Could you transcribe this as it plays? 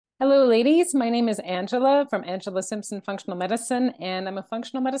Hello, ladies. My name is Angela from Angela Simpson Functional Medicine, and I'm a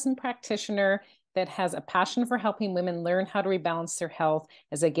functional medicine practitioner that has a passion for helping women learn how to rebalance their health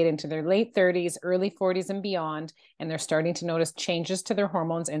as they get into their late 30s, early 40s, and beyond, and they're starting to notice changes to their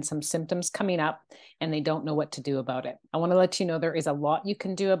hormones and some symptoms coming up, and they don't know what to do about it. I want to let you know there is a lot you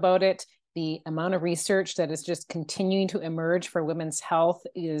can do about it. The amount of research that is just continuing to emerge for women's health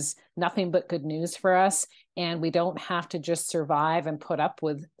is nothing but good news for us. And we don't have to just survive and put up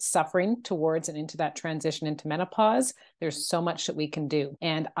with suffering towards and into that transition into menopause. There's so much that we can do.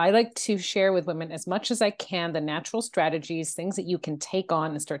 And I like to share with women as much as I can the natural strategies, things that you can take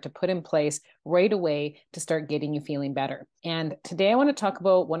on and start to put in place right away to start getting you feeling better. And today I want to talk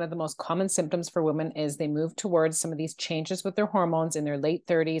about one of the most common symptoms for women as they move towards some of these changes with their hormones in their late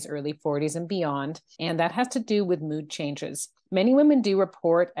 30s, early 40s, and beyond. And that has to do with mood changes. Many women do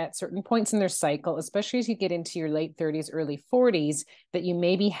report at certain points in their cycle, especially as you get into your late 30s, early 40s, that you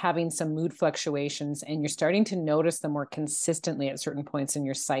may be having some mood fluctuations and you're starting to notice them more consistently at certain points in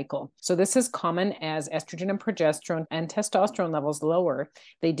your cycle. So this is common as estrogen and progesterone and testosterone levels lower.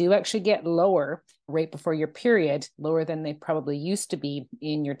 They do actually get lower right before your period, lower than they probably used to be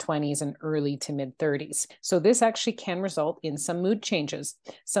in your 20s and early to mid 30s. So this actually can result in some mood changes.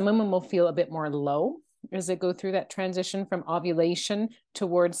 Some women will feel a bit more low as they go through that transition from ovulation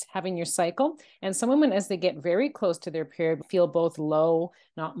towards having your cycle. And some women, as they get very close to their period, feel both low,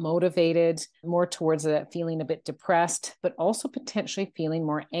 not motivated, more towards that feeling a bit depressed, but also potentially feeling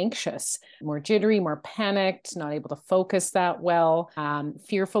more anxious, more jittery, more panicked, not able to focus that well,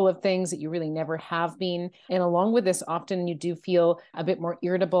 fearful of things that you really never have been. And along with this, often you do feel a bit more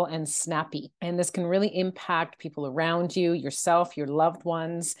irritable and snappy. And this can really impact people around you, yourself, your loved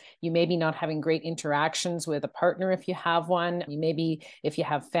ones. You may be not having great interactions with a partner if you have one. You may be, if you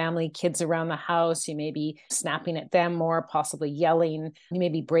have family, kids around the house, you may be snapping at them more, possibly yelling. You may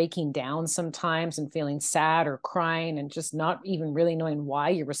be breaking down sometimes and feeling sad or crying and just not even really knowing why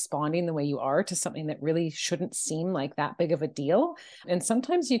you're responding the way you are to something that really shouldn't seem like that big of a deal. And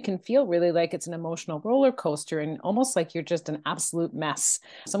sometimes you can feel really like it's an emotional roller coaster and almost like you're just an absolute mess.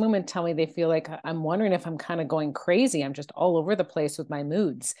 Some women tell me they feel like, I'm wondering if I'm kind of going crazy. I'm just all over the place with my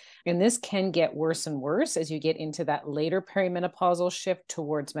moods. And this can get worse and worse as you get into that later perimenopausal shift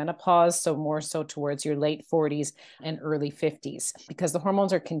towards menopause, so more so towards your late 40s and early 50s, because the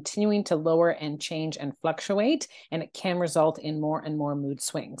hormones are continuing to lower and change and fluctuate, and it can result in more and more mood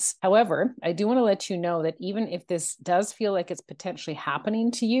swings. However, I do want to let you know that even if this does feel like it's potentially happening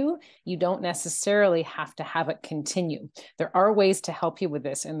to you, you don't necessarily have to have it continue. There are ways to help you with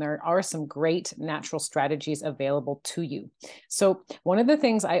this, and there are some great natural strategies available to you. So one of the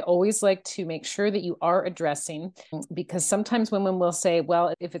things I always like to make sure that you are addressing, because sometimes women will say,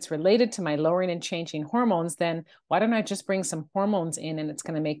 well, if it's related to my lowering and changing hormones, then why don't I just bring some hormones in and it's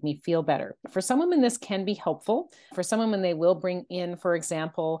going to make me feel better? For some women, this can be helpful. For some women, they will bring in, for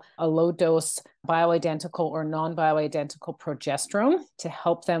example, a low dose bioidentical or non-bioidentical progesterone to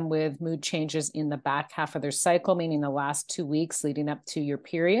help them with mood changes in the back half of their cycle, meaning the last 2 weeks leading up to your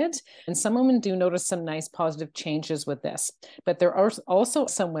period. And some women do notice some nice positive changes with this. But there are also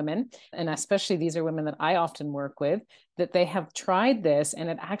some women, and especially these are women that I often work with, that they have tried this and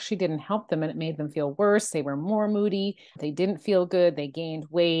it actually didn't help them and it made them feel worse. They were more moody. They didn't feel good. They gained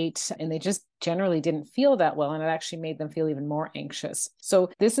weight and they just generally didn't feel that well. And it actually made them feel even more anxious.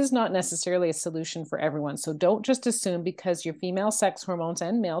 So this is not necessarily a solution for everyone. So don't just assume because your female sex hormones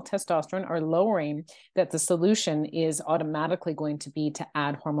and male testosterone are lowering that the solution is automatically going to be to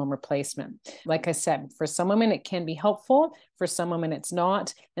add hormone replacement. Like I said, for some women, it can be helpful. For some women, it's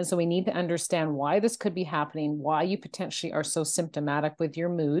not. And so we need to understand why this could be happening, why you potentially are so symptomatic with your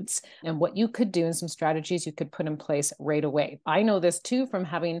moods, and what you could do and some strategies you could put in place right away. I know this too from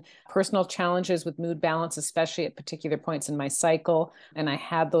having personal challenges with mood balance, especially at particular points in my cycle. And I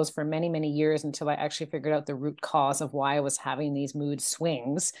had those for many, many years until I actually figured out the root cause of why I was having these mood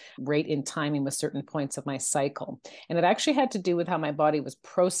swings right in timing with certain points of my cycle. And it actually had to do with how my body was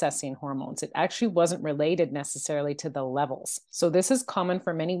processing hormones. It actually wasn't related necessarily to the levels. So this is common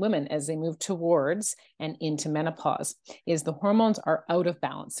for many women as they move towards and into menopause, is the hormones are out of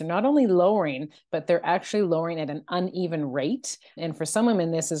balance. They're not only lowering, but they're actually lowering at an uneven rate. And for some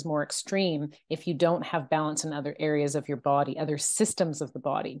women, this is more extreme if you don't have balance in other areas of your body, other systems of the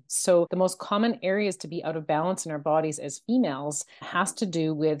body. So the most common areas to be out of balance in our bodies as females has to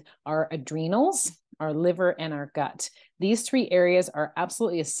do with our adrenals, our liver, and our gut. These three areas are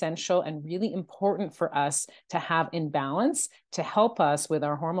absolutely essential and really important for us to have in balance to help us with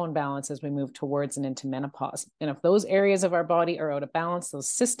our hormone balance as we move towards and into menopause. And if those areas of our body are out of balance, those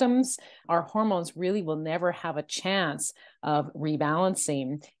systems, our hormones really will never have a chance of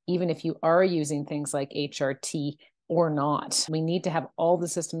rebalancing, even if you are using things like HRT or not. We need to have all the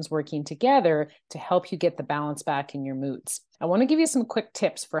systems working together to help you get the balance back in your moods. I want to give you some quick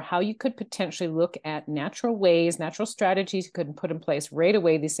tips for how you could potentially look at natural ways, natural strategies you could put in place right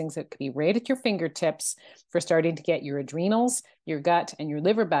away, these things that could be right at your fingertips for starting to get your adrenals, your gut, and your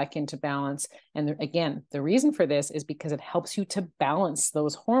liver back into balance. And again, the reason for this is because it helps you to balance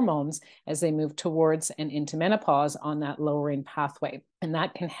those hormones as they move towards and into menopause on that lowering pathway. And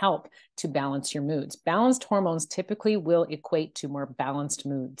that can help to balance your moods. Balanced hormones typically will equate to more balanced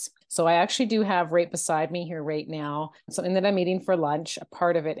moods. So I actually do have right beside me here right now something that I'm eating for lunch, a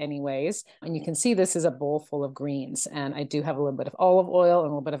part of it anyways. And you can see this is a bowl full of greens. And I do have a little bit of olive oil and a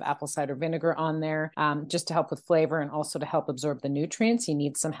little bit of apple cider vinegar on there just to help with flavor and also to help absorb the nutrients. You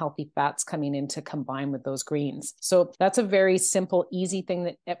need some healthy fats coming in to combine with those greens. So that's a very simple, easy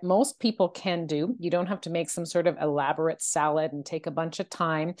thing that most people can do. You don't have to make some sort of elaborate salad and take a bunch of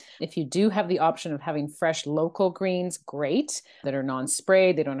time. If you do have the option of having fresh local greens, great, that are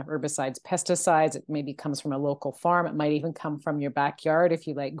non-sprayed, they don't have herbicides, pesticides, it maybe comes from a local farm. It might even come from your backyard if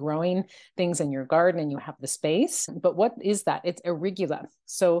you like growing things in your garden and you have the space. But what is that? It's arugula.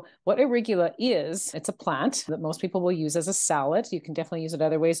 So what arugula is, it's a plant that most people will use as a salad. You can definitely use it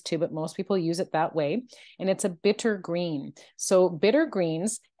other ways too, but most people use it that way. And it's a bitter green. So bitter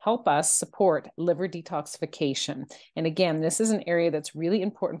greens help us support liver detoxification. And again, this is an area that's really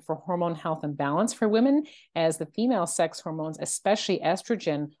important for hormone health and balance for women, as the female sex hormones, especially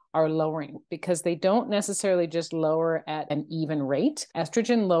estrogen, are lowering because they don't necessarily just lower at an even rate.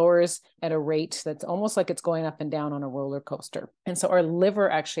 Estrogen lowers at a rate that's almost like it's going up and down on a roller coaster. And so our liver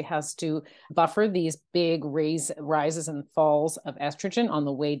actually has to buffer these big rises and falls of estrogen on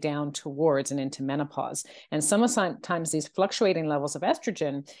the way down towards and into menopause. And sometimes these fluctuating levels of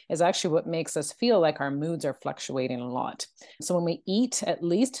estrogen is actually what makes us feel like our moods are fluctuating a lot. So when we eat at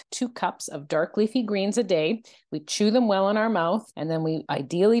least 2 cups of dark leafy greens a day, we chew them well in our mouth, and then we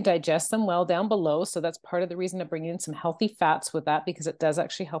ideally digest them well down below. So that's part of the reason to bring in some healthy fats with that, because it does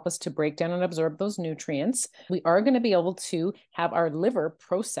actually help us to break down and absorb those nutrients. We are going to be able to have our liver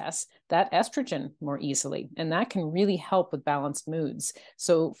process that estrogen more easily, and that can really help with balanced moods.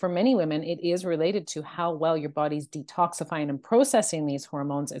 So for many women, it is related to how well your body's detoxifying and processing these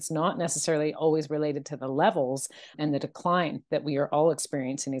hormones. It's not necessarily always related to the levels and the decline that we are all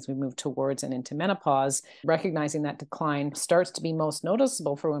experiencing as we move towards and into menopause. Recognizing that decline starts to be most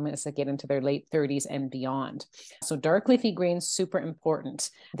noticeable for women as they get into their late 30s and beyond. So dark leafy greens, super important.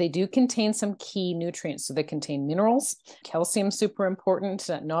 They do contain some key nutrients. So they contain minerals, calcium, super important,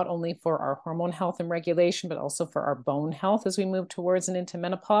 not only for our hormone health and regulation, but also for our bone health as we move towards and into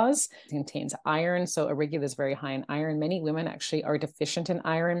menopause. It contains iron. So arugula is very high in iron. Many women actually are deficient in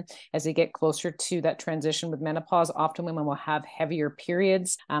iron as they get closer to that transition with menopause. Often women will have heavier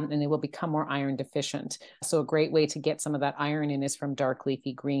periods and they will become more iron deficient. So a great way to get some of that iron in is from dark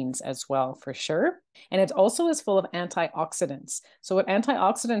leafy greens as well, for sure. And it also is full of antioxidants. So what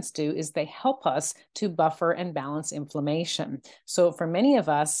antioxidants do is they help us to buffer and balance inflammation. So for many of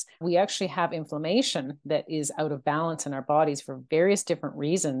us, we actually have inflammation that is out of balance in our bodies for various different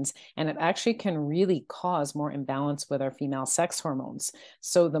reasons. And it actually can really cause more imbalance with our female sex hormones.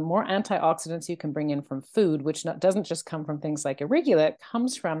 So the more antioxidants you can bring in from food, which doesn't just come from things like arugula, it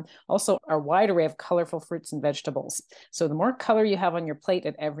comes from also a wide array of colorful fruits and vegetables. So the more color you have on your plate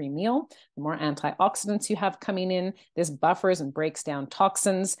at every meal, the more antioxidants you have coming in. This buffers and breaks down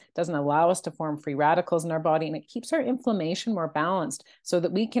toxins, doesn't allow us to form free radicals in our body, and it keeps our inflammation more balanced so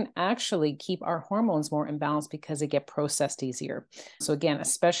that we can actually keep our hormones more in balance because they get processed easier. So again,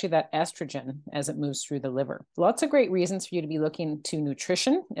 especially that estrogen as it moves through the liver. Lots of great reasons for you to be looking to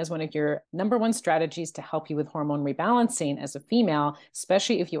nutrition as one of your number one strategies to help you with hormone rebalancing as a female,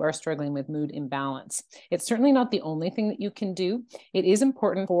 especially if you are struggling with mood imbalance. It's certainly not the only thing that you can do. It is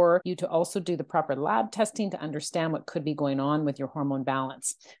important for you to also do the proper lab testing to understand what could be going on with your hormone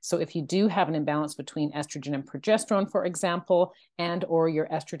balance. So if you do have an imbalance between estrogen and progesterone, for example, and or your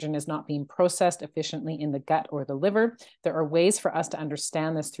estrogen is not being processed efficiently in the gut or the liver, there are ways for us to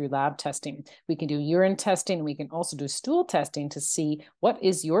understand this through lab testing. We can do urine testing, and we can also do stool testing to see what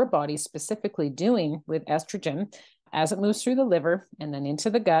is your body specifically doing with estrogen as it moves through the liver and then into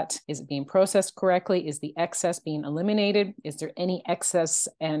the gut. Is it being processed correctly? Is the excess being eliminated? Is there any excess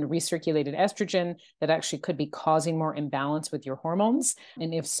and recirculated estrogen that actually could be causing more imbalance with your hormones?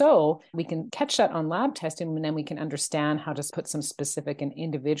 And if so, we can catch that on lab testing, and then we can understand how to put some specific and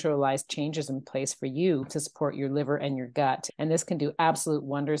individualized changes in place for you to support your liver and your gut. And this can do absolute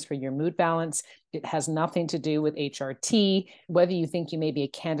wonders for your mood balance. It has nothing to do with HRT. Whether you think you may be a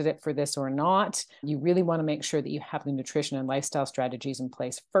candidate for this or not, you really want to make sure that you have the nutrition and lifestyle strategies in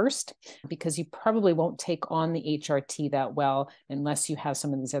place first, because you probably won't take on the HRT that well unless you have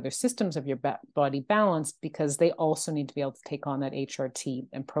some of these other systems of your body balanced, because they also need to be able to take on that HRT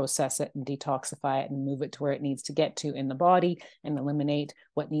and process it and detoxify it and move it to where it needs to get to in the body and eliminate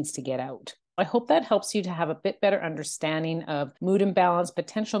what needs to get out. I hope that helps you to have a bit better understanding of mood imbalance,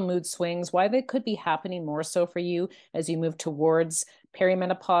 potential mood swings, why they could be happening more so for you as you move towards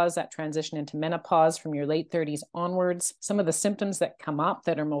perimenopause, that transition into menopause from your late 30s onwards, some of the symptoms that come up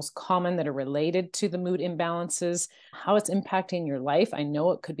that are most common that are related to the mood imbalances, how it's impacting your life. I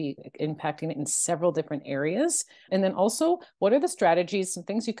know it could be impacting it in several different areas. And then also, what are the strategies and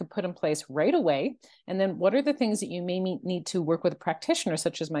things you could put in place right away? And then what are the things that you may need to work with a practitioner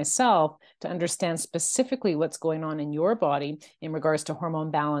such as myself to understand specifically what's going on in your body in regards to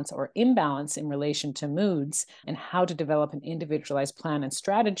hormone balance or imbalance in relation to moods, and how to develop an individualized plan and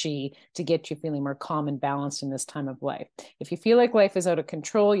strategy to get you feeling more calm and balanced in this time of life. If you feel like life is out of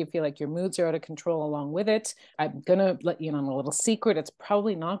control, you feel like your moods are out of control along with it, I'm going to let you in on a little secret. It's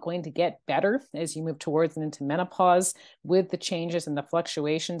probably not going to get better as you move towards and into menopause with the changes and the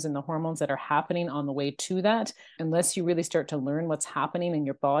fluctuations in the hormones that are happening on the way to that, unless you really start to learn what's happening in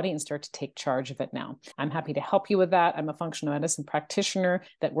your body and start to take charge of it now. I'm happy to help you with that. I'm a functional medicine practitioner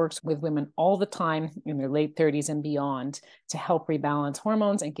that works with women all the time in their late 30s and beyond to help rebalance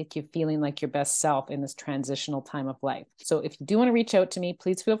hormones and get you feeling like your best self in this transitional time of life. So if you do want to reach out to me,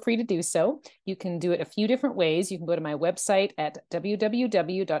 please feel free to do so. You can do it a few different ways. You can go to my website at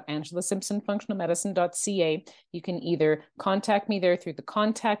www.angelasimpsonfunctionalmedicine.ca. You can either contact me there through the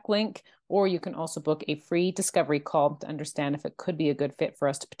contact link, or you can also book a free discovery call to understand if it could be a good fit for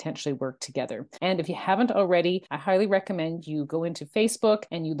us to potentially work together. And if you haven't already, I highly recommend you go into Facebook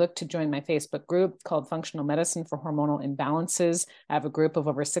and you look to join my Facebook group called Functional Medicine for Hormonal Imbalances. I have a group of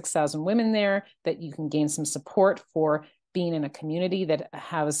over 6,000 women there that you can gain some support for being in a community that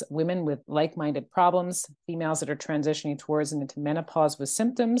has women with like-minded problems, females that are transitioning towards and into menopause with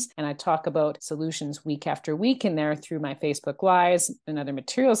symptoms. And I talk about solutions week after week in there through my Facebook Lives and other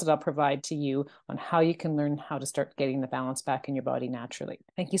materials that I'll provide to you on how you can learn how to start getting the balance back in your body naturally.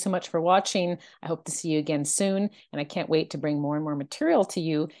 Thank you so much for watching. I hope to see you again soon. And I can't wait to bring more and more material to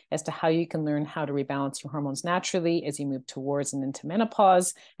you as to how you can learn how to rebalance your hormones naturally as you move towards and into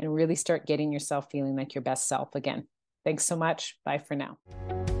menopause and really start getting yourself feeling like your best self again. Thanks so much. Bye for now.